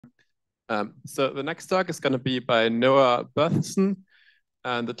So the next talk is going to be by Noah Berthusen,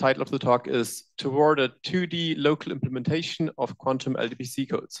 and the title of the talk is Toward a 2D Local Implementation of Quantum LDPC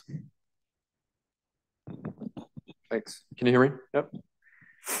Codes. Thanks. Can you hear me?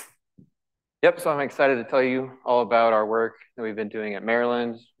 Yep, so I'm excited to tell you all about our work that we've been doing at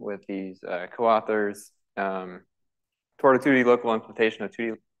Maryland with these co-authors toward a 2D local implementation of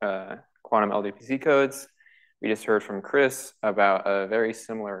 2D quantum LDPC codes. We just heard from Chris about a very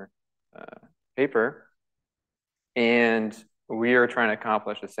similar paper, and we are trying to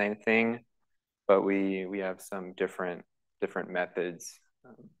accomplish the same thing, but we have some different methods,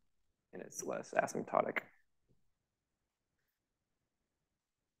 and it's less asymptotic.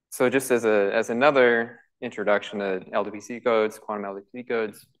 So just as another introduction to LDPC codes, quantum LDPC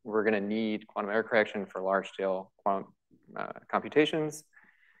codes, we're going to need quantum error correction for large-scale quantum computations.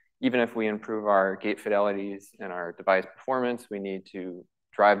 Even if we improve our gate fidelities and our device performance, we need to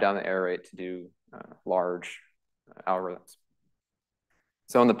drive down the error rate to do large algorithms.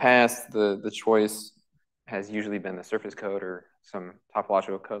 So in the past, the choice has usually been the surface code or some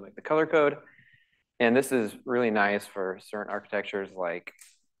topological code like the color code. And this is really nice for certain architectures like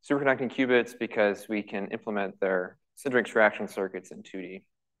superconducting qubits because we can implement their syndrome extraction circuits in 2D.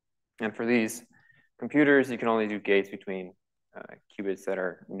 And for these computers, you can only do gates between qubits that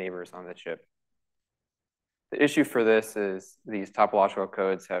are neighbors on the chip. The issue for this is these topological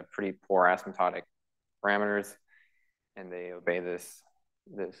codes have pretty poor asymptotic parameters, and they obey this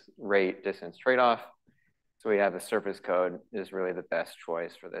rate distance trade-off. So we have the surface code is really the best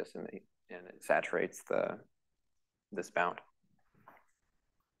choice for this, and it saturates this bound.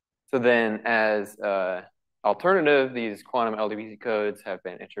 So then as alternative, these quantum LDPC codes have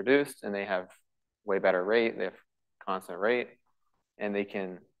been introduced, and they have way better rate. They have constant rate, and they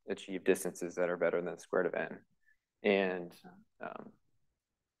can achieve distances that are better than the square root of n. And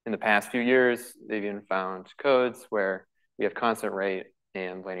in the past few years, they've even found codes where we have constant rate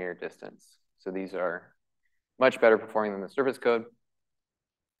and linear distance. So these are much better performing than the surface code.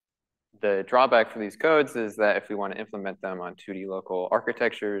 The drawback for these codes is that if we want to implement them on 2D local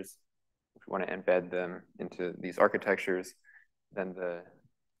architectures, if we want to embed them into these architectures, then to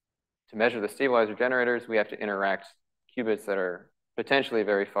measure the stabilizer generators, we have to interact qubits that are potentially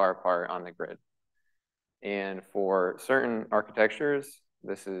very far apart on the grid. And for certain architectures,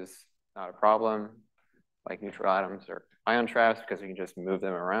 this is not a problem, like neutral atoms or ion traps, because we can just move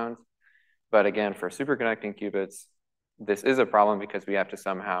them around. But again, for superconducting qubits, this is a problem because we have to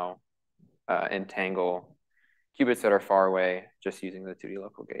somehow entangle qubits that are far away just using the 2D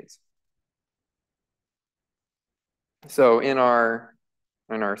local gates. So in our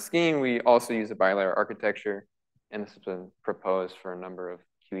scheme, we also use a bilayer architecture, and this has been proposed for a number of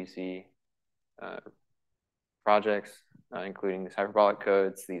QEC projects, including these hyperbolic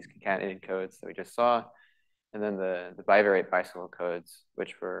codes, these concatenated codes that we just saw, and then the bivariate bicycle codes,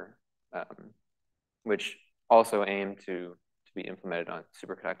 which also aim to be implemented on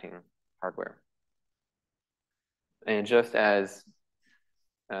superconducting hardware. And just as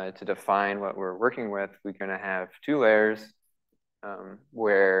to define what we're working with, we're going to have two layers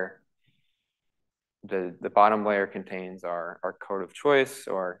where the bottom layer contains our code of choice,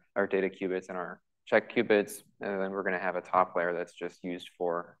 or our data qubits and our check qubits, and then we're going to have a top layer that's just used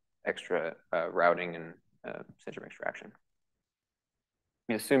for extra routing and syndrome extraction.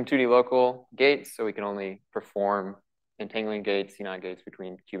 We assume 2D local gates, so we can only perform entangling gates, CNOT gates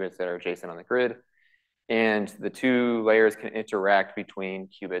between qubits that are adjacent on the grid. And the two layers can interact between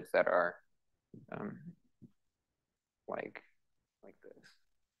qubits that are like this,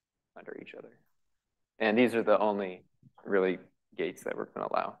 under each other. And these are the only really gates that we're going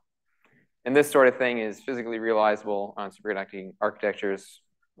to allow. And this sort of thing is physically realizable on superconducting architectures.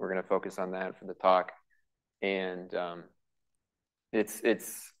 We're going to focus on that for the talk. And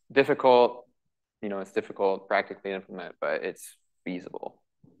it's difficult, it's difficult practically to implement, but it's feasible.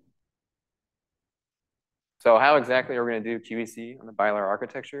 So how exactly are we going to do QEC on the bilayer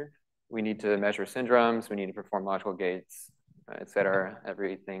architecture? We need to measure syndromes, we need to perform logical gates, et cetera,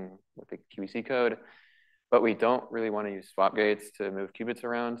 everything with the QEC code. But we don't really want to use swap gates to move qubits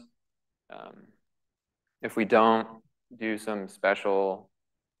around. If we don't do some special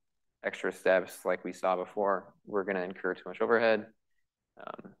extra steps like we saw before, we're going to incur too much overhead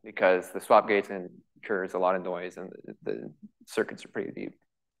because the swap gates incurs a lot of noise and the circuits are pretty deep.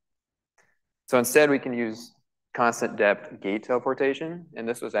 So instead, we can use constant depth gate teleportation, and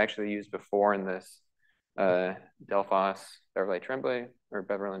this was actually used before in this Beverley-Tremblay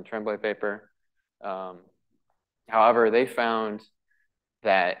paper. However, they found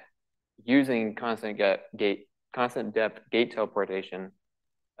that using constant depth gate teleportation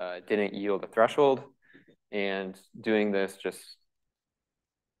didn't yield a threshold, and doing this just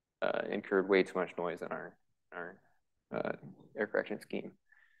incurred way too much noise in our error correction scheme.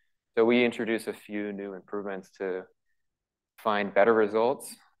 So we introduced a few new improvements to find better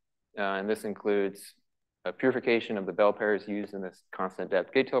results, and this includes a purification of the bell pairs used in this constant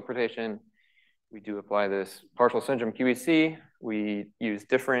depth gate teleportation. We do apply this partial syndrome QEC. We use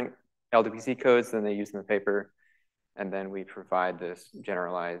different LDPC codes than they use in the paper, and then we provide this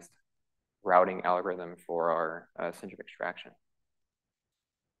generalized routing algorithm for our syndrome extraction.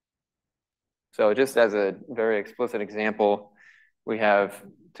 So just as a very explicit example, we have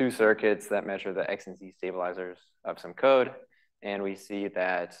two circuits that measure the X and Z stabilizers of some code, and we see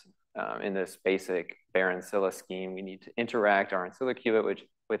that in this basic bare ancilla scheme, we need to interact our ancilla qubit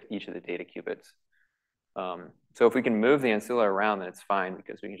with each of the data qubits. So if we can move the ancilla around, then it's fine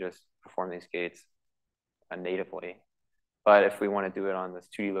because we can just perform these gates natively. But if we want to do it on this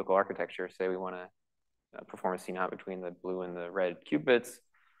 2D local architecture, say we want to perform a C0 between the blue and the red qubits,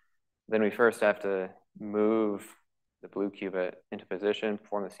 then we first have to move the blue qubit into position,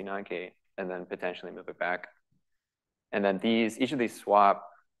 perform the C0 gate, and then potentially move it back. And then each of these swap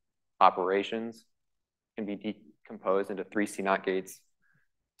operations can be decomposed into 3 C0 gates.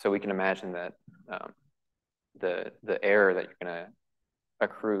 So we can imagine that the error that you're going to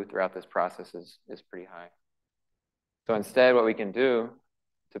accrue throughout this process is pretty high. So instead, what we can do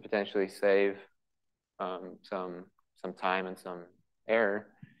to potentially save some time and some error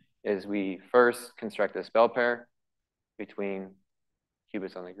is we first construct this bell pair between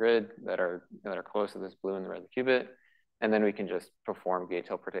qubits on the grid that are close to this blue and the red qubit, and then we can just perform gate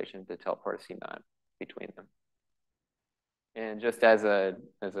teleportation to teleport a C0 between them. And just as a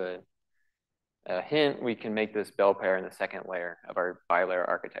hint, we can make this bell pair in the second layer of our bilayer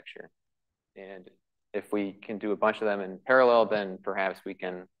architecture. And if we can do a bunch of them in parallel, then perhaps we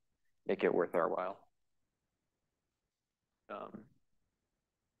can make it worth our while.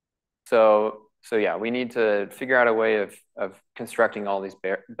 So yeah, we need to figure out a way of constructing all these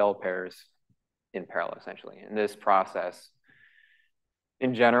bell pairs in parallel, essentially. And this process,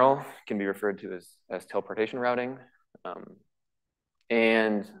 in general, can be referred to as teleportation routing.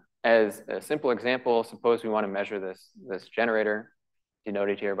 And as a simple example, suppose we want to measure this generator,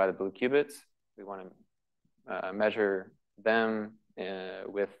 denoted here by the blue qubits. We want to measure them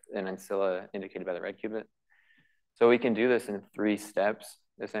with an ancilla indicated by the red qubit. So we can do this in 3 steps,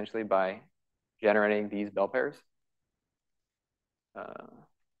 essentially, by generating these bell pairs.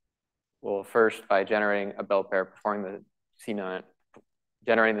 Well, first, by generating a bell pair, performing the C0,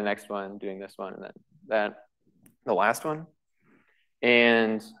 generating the next one, doing this one, and then the last one.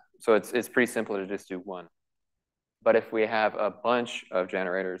 And so it's pretty simple to just do one. But if we have a bunch of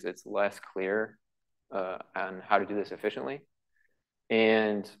generators, it's less clear on how to do this efficiently.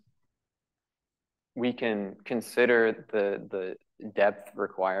 And we can consider the depth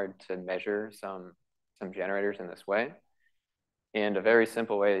required to measure some generators in this way. And a very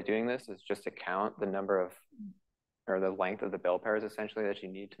simple way of doing this is just to count the number of, or the length of the bell pairs, essentially, that you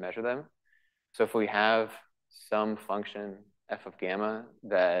need to measure them. So if we have some function f of gamma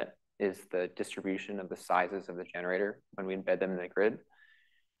that is the distribution of the sizes of the generator when we embed them in the grid,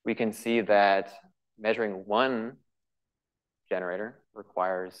 we can see that measuring one generator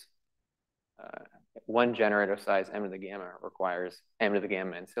requires one generator size m to the gamma requires m to the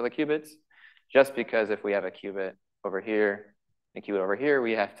gamma ancilla qubits, just because if we have a qubit over here and a qubit over here,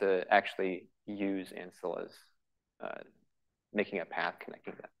 we have to actually use ancillas, making a path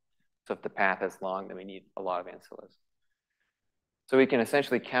connecting them. So if the path is long, then we need a lot of ancillas. So we can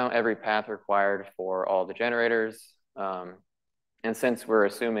essentially count every path required for all the generators. And since we're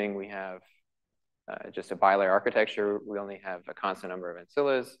assuming we have just a bilayer architecture, we only have a constant number of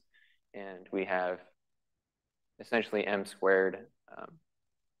ancillas, and we have essentially m squared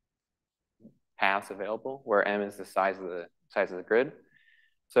paths available, where m is the size of the grid.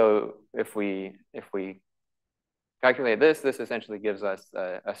 So if we calculate this essentially gives us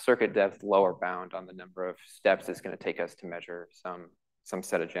a circuit depth lower bound on the number of steps it's going to take us to measure some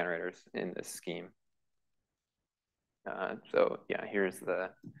set of generators in this scheme. So yeah, here's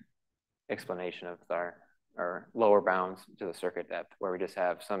the explanation of our lower bounds to the circuit depth, where we just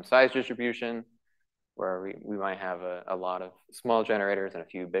have some size distribution, where we might have a lot of small generators and a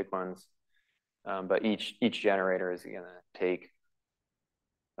few big ones. But each generator is going to take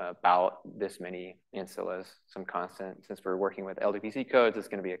about this many ancillas, some constant. Since we're working with LDPC codes, it's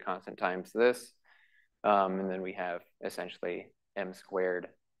going to be a constant times this. And then we have essentially m squared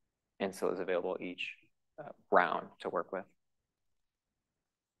ancillas available each round to work with.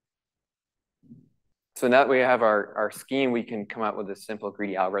 So now that we have our scheme, we can come up with a simple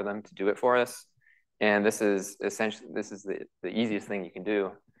greedy algorithm to do it for us. And this is essentially, this is the easiest thing you can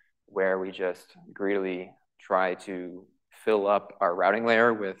do, where we just greedily try to fill up our routing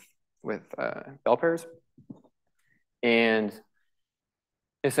layer with bell pairs. And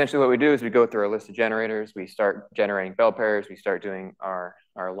essentially what we do is we go through our list of generators, we start generating bell pairs, we start doing our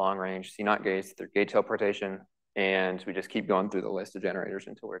long-range C0 gates through gate teleportation, and we just keep going through the list of generators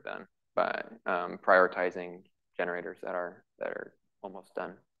until we're done by prioritizing generators that are almost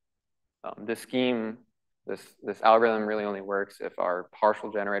done. This scheme, this algorithm really only works if our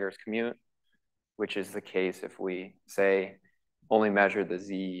partial generators commute, which is the case if we say only measure the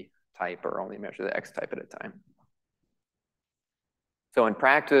Z type or only measure the X type at a time. So in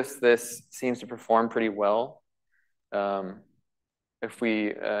practice, this seems to perform pretty well. If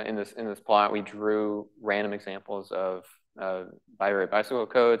we, in this plot, we drew random examples of bivariate bicycle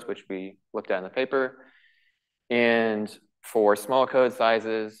codes, which we looked at in the paper. And for small code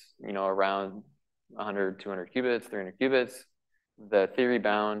sizes, around 100, 200 qubits, 300 qubits, the theory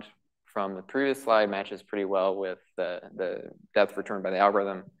bound from the previous slide matches pretty well with the depth returned by the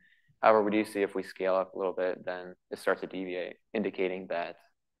algorithm. However, we do see if we scale up a little bit, then it starts to deviate, indicating that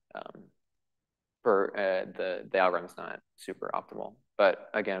the algorithm's not super optimal. But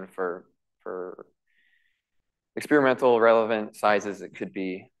again, for experimental relevant sizes, it could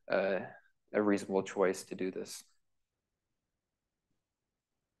be a reasonable choice to do this.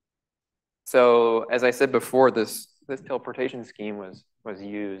 So as I said before, this teleportation scheme was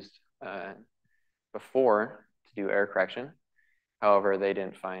used before to do error correction. However, they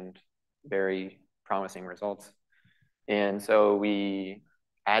didn't find very promising results. And so we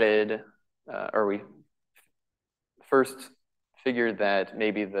added, or we first figured that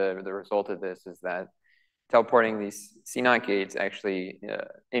maybe the result of this is that teleporting these C0 gates actually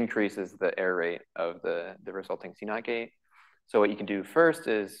increases the error rate of the resulting C0 gate. So what you can do first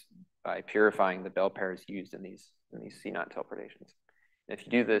is by purifying the bell pairs used in these C0 teleportations. And if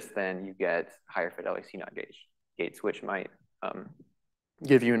you do this, then you get higher fidelity C0 gates, which might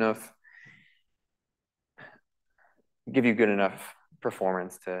give you good enough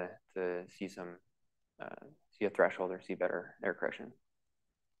performance to see see a threshold or see better error correction.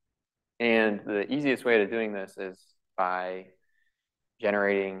 And the easiest way to doing this is by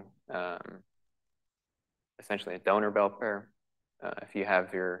generating essentially a donor bell pair. If you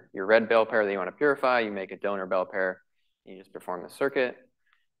have your red bell pair that you want to purify, you make a donor bell pair, you just perform the circuit.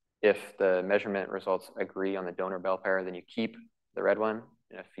 If the measurement results agree on the donor bell pair, then you keep the red one.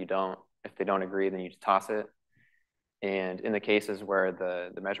 And if they don't agree, then you just toss it. And in the cases where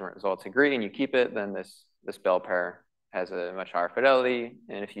the measurement results agree and you keep it, then this bell pair has a much higher fidelity.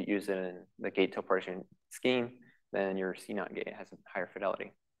 And if you use it in the gate teleportation scheme, then your C0 gate has a higher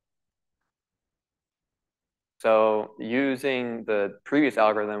fidelity. So using the previous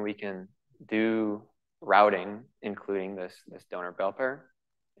algorithm, we can do routing, including this donor bell pair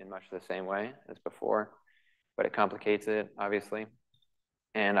in much the same way as before, but it complicates it, obviously.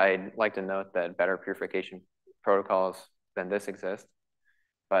 And I'd like to note that better purification protocols than this exist,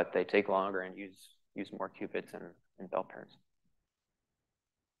 but they take longer and use more qubits and bell pairs.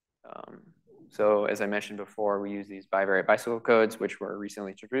 So as I mentioned before, we use these bivariate bicycle codes, which were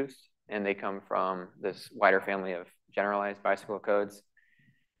recently introduced, and they come from this wider family of generalized bicycle codes.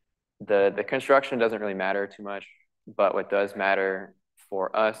 The construction doesn't really matter too much, but what does matter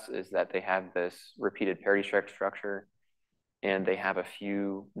for us is that they have this repeated parity-check structure, and they have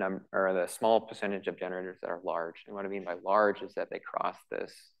the small percentage of generators that are large. And what I mean by large is that they cross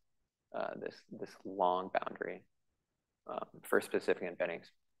this long boundary for specific embeddings.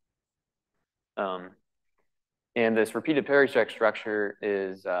 And this repeated parity-check structure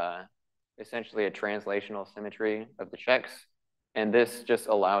is essentially a translational symmetry of the checks. And this just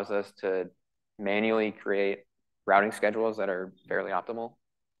allows us to manually create routing schedules that are fairly optimal.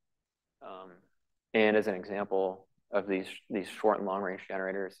 And as an example of these short and long range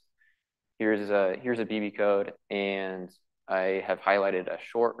generators, here's a BB code, and I have highlighted a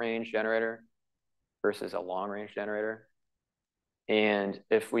short range generator versus a long range generator. And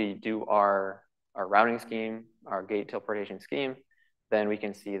if we do our routing scheme, our gate teleportation scheme, then we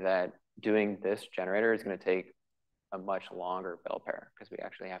can see that doing this generator is going to take a much longer bell pair because we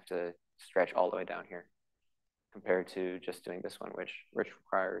actually have to stretch all the way down here compared to just doing this one, which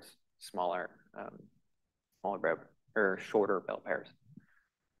requires smaller or shorter bell pairs.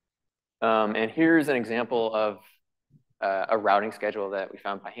 And here's an example of a routing schedule that we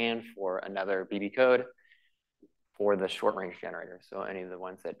found by hand for another BB code for the short range generator. So any of the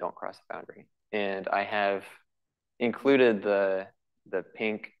ones that don't cross the boundary. And I have included the the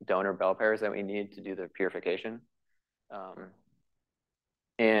pink donor bell pairs that we need to do the purification.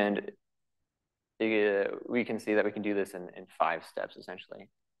 And we can see that we can do this in 5 steps, essentially.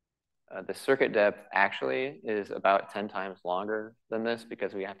 The circuit depth actually is about 10 times longer than this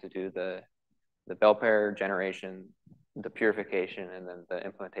because we have to do the bell pair generation, the purification, and then the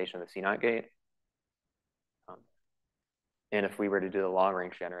implementation of the C0 gate. And if we were to do the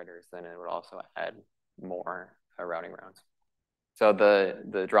long-range generators, then it would also add more routing rounds. So the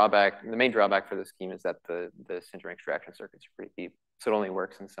main drawback for this scheme is that the syndrome extraction circuits are pretty deep. So it only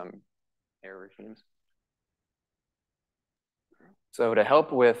works in some error regimes. So to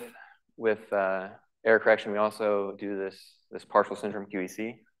help with error correction, we also do this partial syndrome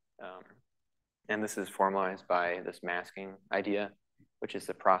QEC. And this is formalized by this masking idea, which is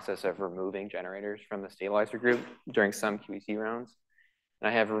the process of removing generators from the stabilizer group during some QEC rounds. And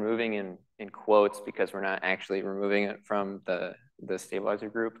I have removing in quotes because we're not actually removing it from the stabilizer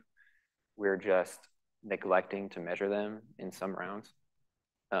group. We're just neglecting to measure them in some rounds.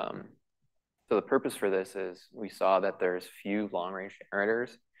 So the purpose for this is we saw that there's few long-range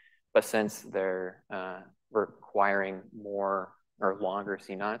generators, but since they're requiring more or longer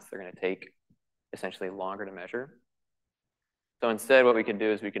C0s, they're going to take essentially longer to measure. So instead, what we can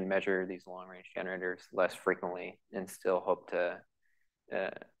do is we can measure these long-range generators less frequently and still hope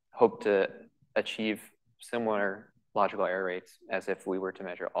to achieve similar logical error rates as if we were to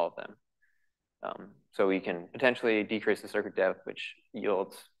measure all of them. So we can potentially decrease the circuit depth, which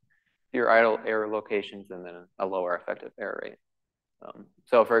yields fewer idle error locations and then a lower effective error rate.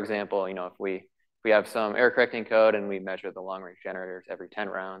 So for example, if we have some error correcting code and we measure the long-range generators every 10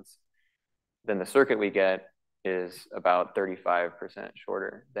 rounds, then the circuit we get is about 35%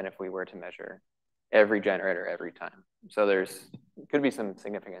 shorter than if we were to measure every generator every time. So could be some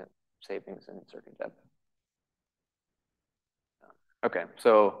significant savings in circuit depth. Okay,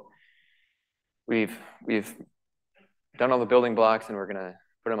 so we've done all the building blocks and we're gonna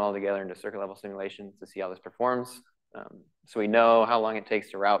put them all together into circuit level simulations to see how this performs. So we know how long it takes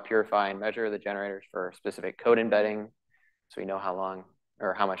to route, purify, and measure the generators for specific code embedding. So we know how long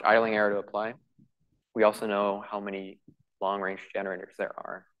or how much idling error to apply. We also know how many long-range generators there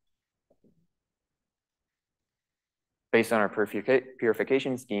are. Based on our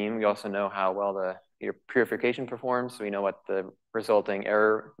purification scheme, we also know how well the purification performs. So we know what the resulting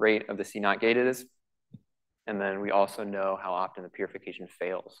error rate of the C0 gate is. And then we also know how often the purification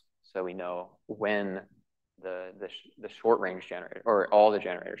fails. So we know when the short-range generator or all the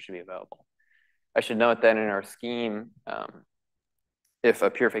generators should be available. I should note that in our scheme, if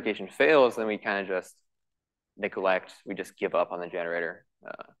a purification fails, then we kind of just neglect, we just give up on the generator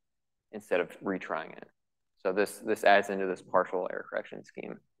instead of retrying it. So this adds into this partial error correction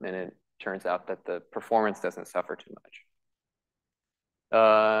scheme, and it turns out that the performance doesn't suffer too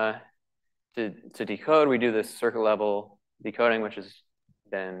much. To decode, we do this circuit level decoding, which has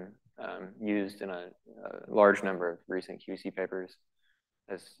been used in a large number of recent QC papers,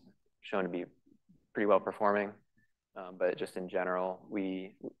 has shown to be pretty well performing. But just in general,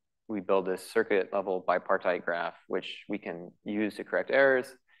 we build this circuit level bipartite graph, which we can use to correct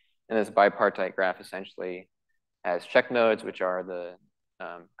errors. And this bipartite graph essentially has check nodes, which are the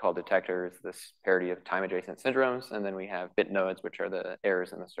called detectors, this parity of time adjacent syndromes. And then we have bit nodes, which are the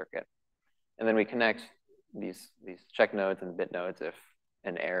errors in the circuit. And then we connect these check nodes and bit nodes if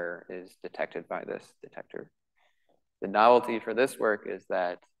an error is detected by this detector. The novelty for this work is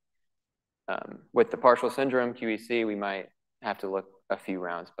that with the partial syndrome QEC, we might have to look a few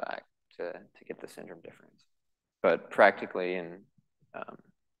rounds back to get the syndrome difference. But practically,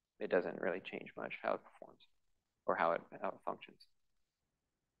 it doesn't really change much how it performs or how it functions.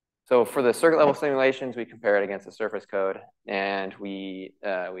 So for the circuit level simulations, we compare it against the surface code, and we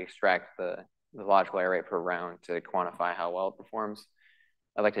extract the logical error rate per round to quantify how well it performs.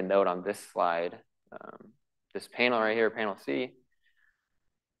 I'd like to note on this slide, this panel right here, panel C,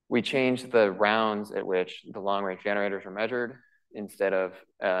 we changed the rounds at which the long-range generators are measured. Instead of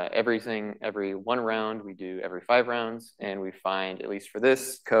every 1 round, we do every 5 rounds, and we find, at least for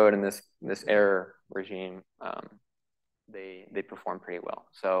this code and this error regime, they perform pretty well.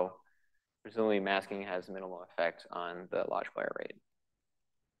 So presumably masking has minimal effect on the logical error rate.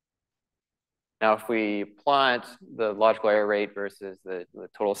 Now, if we plot the logical error rate versus the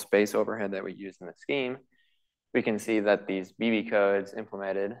total space overhead that we use in the scheme, we can see that these BB codes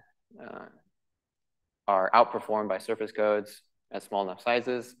implemented are outperformed by surface codes at small enough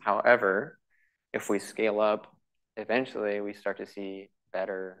sizes. However, if we scale up, eventually we start to see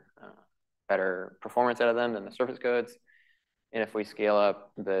better performance out of them than the surface codes. And if we scale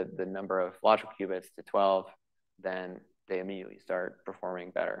up the number of logical qubits to 12, then they immediately start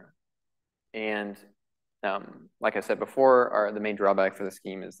performing better. And like I said before, the main drawback for the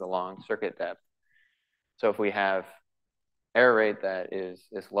scheme is the long circuit depth. So if we have error rate that is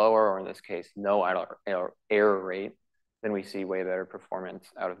lower, or in this case, no error rate, then we see way better performance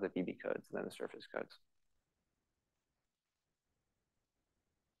out of the BB codes than the surface codes.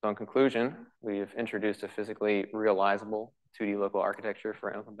 So in conclusion, we've introduced a physically realizable 2D local architecture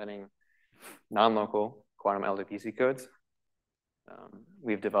for implementing non-local quantum LDPC codes.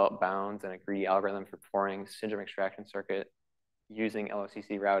 We've developed bounds and a greedy algorithm for performing syndrome extraction circuit using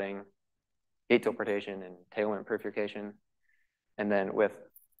LOCC routing, gate teleportation, and entanglement purification. And then with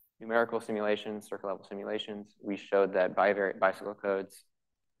numerical simulations, circle level simulations, we showed that bivariate bicycle codes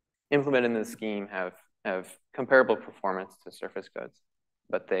implemented in the scheme have comparable performance to surface codes,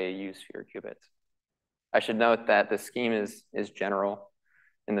 but they use fewer qubits. I should note that the scheme is general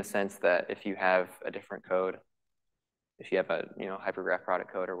in the sense that if you have a different code, if you have a hypergraph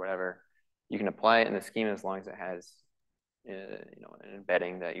product code or whatever, you can apply it in the scheme as long as it has an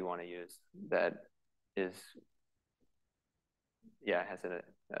embedding that you want to use that is has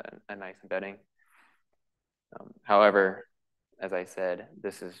a nice embedding. However, as I said,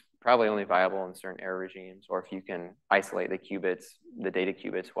 this is probably only viable in certain error regimes, or if you can isolate the qubits, the data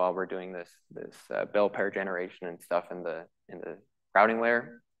qubits, while we're doing this bell pair generation and stuff in the routing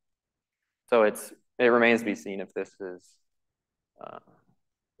layer. So it remains to be seen if this is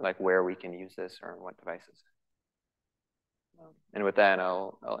like where we can use this or in what devices. And with that,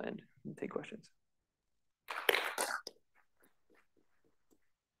 I'll end and take questions.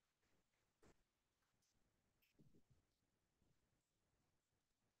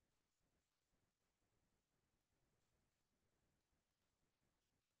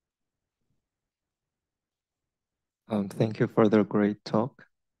 Thank you for the great talk.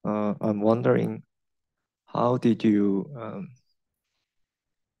 I'm wondering, how did you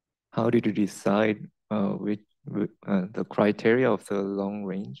decide the criteria of the long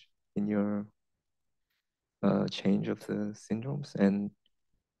range in your change of the syndromes? And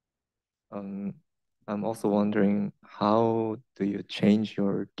I'm also wondering, how do you change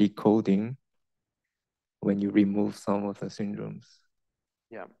your decoding when you remove some of the syndromes?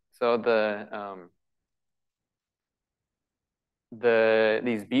 Yeah. So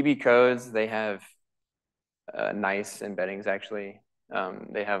these BB codes, they have nice embeddings actually.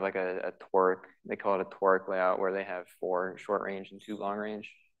 They have like a toric, they call it a toric layout, where they have 4 short range and 2 long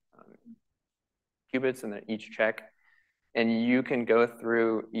range qubits in each check. And you can go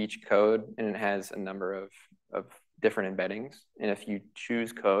through each code and it has a number of different embeddings. And if you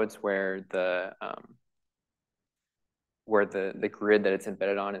choose codes where the grid that it's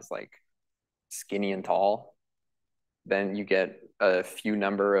embedded on is like skinny and tall, then you get a few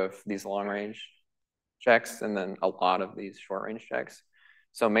number of these long range checks and then a lot of these short range checks.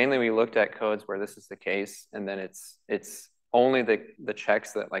 So mainly we looked at codes where this is the case, and then it's only the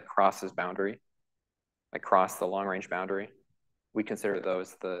checks that like cross this boundary, like cross the long range boundary. We consider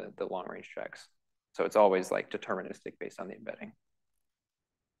those the long range checks. So it's always like deterministic based on the embedding.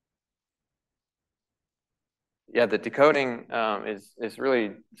 Yeah, the decoding is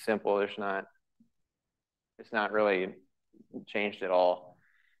really simple. It's not really changed at all.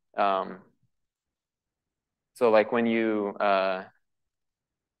 So like when you,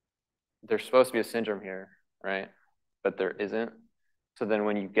 there's supposed to be a syndrome here, right? But there isn't. So then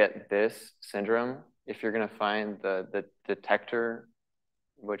when you get this syndrome, if you're gonna find the detector,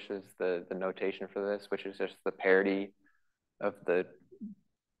 which is the notation for this, which is just the parity of the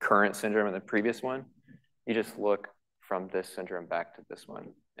current syndrome and the previous one, you just look from this syndrome back to this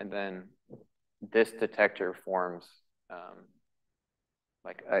one. And then this detector forms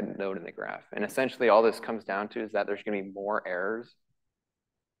like a node in the graph. And essentially all this comes down to is that there's gonna be more errors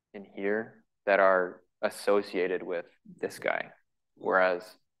in here that are associated with this guy. Whereas,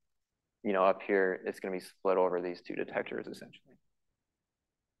 up here, it's gonna be split over these 2 detectors essentially.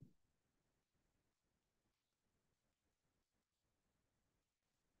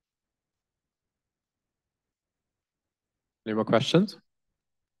 Any more questions?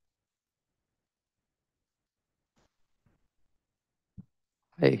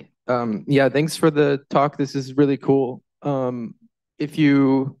 Hey, yeah, thanks for the talk. This is really cool. If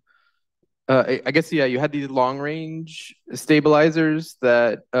you, I guess, yeah, you had these long range stabilizers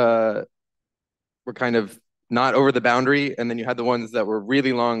that were kind of not over the boundary, and then you had the ones that were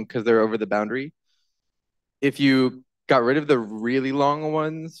really long because they're over the boundary. If you got rid of the really long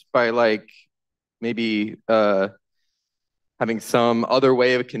ones by like maybe having some other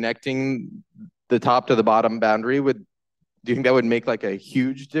way of connecting the top to the bottom boundary, do you think that would make like a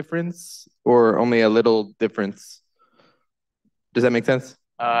huge difference or only a little difference? Does that make sense?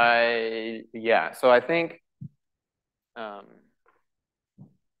 Yeah. So I think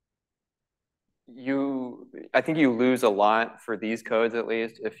you lose a lot for these codes, at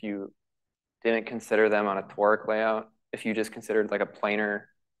least, if you didn't consider them on a toric layout. If you just considered like a planar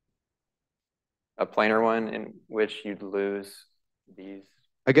one, in which you'd lose these.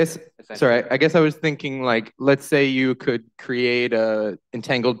 I guess I was thinking, like, let's say you could create a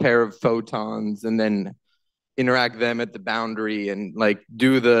entangled pair of photons and then interact them at the boundary and like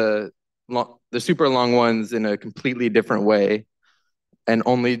do the super long ones in a completely different way, and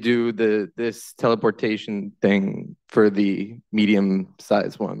only do this teleportation thing for the medium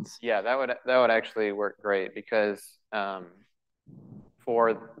size ones. Yeah, that would actually work great, because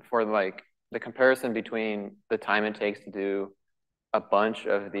for like the comparison between the time it takes to do a bunch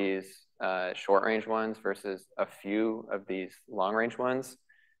of these short range ones versus a few of these long range ones,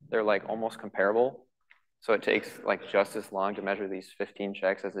 they're like almost comparable. So it takes like just as long to measure these 15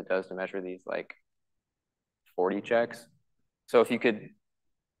 checks as it does to measure these like 40 checks. So if you could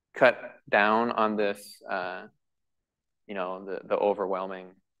cut down on this, you know, the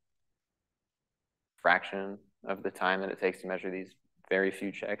overwhelming fraction of the time that it takes to measure these very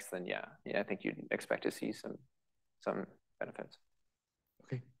few checks, then yeah, I think you'd expect to see some benefits.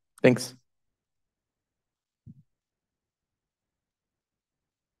 Okay, thanks.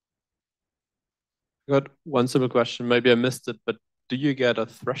 Got one simple question. Maybe I missed it, but do you get a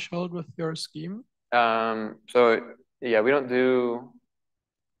threshold with your scheme? So yeah, we don't do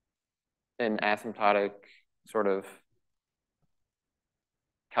an asymptotic sort of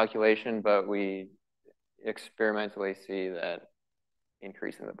calculation, but we experimentally see that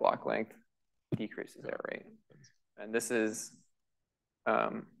increasing the block length decreases error rate. And this is,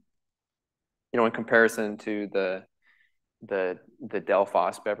 you know, in comparison to the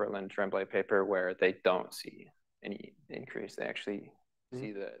Delphos, Beverland, Tremblay paper, where they don't see any increase. They actually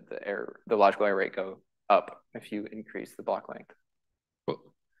see the logical error rate go up if you increase the block length. Well,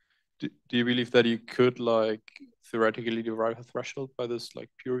 do you believe that you could like theoretically derive a threshold by this like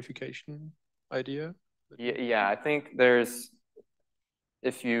purification idea? Yeah, I think there's,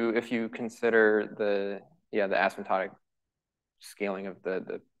 if you consider the asymptotic scaling of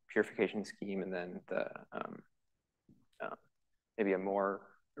the purification scheme, and then the maybe a more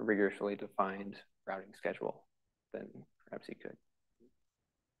rigorously defined routing schedule, then perhaps you could.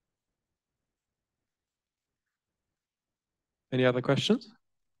 Any other questions?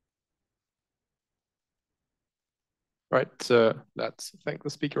 Right, so let's thank the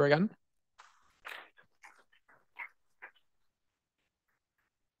speaker again.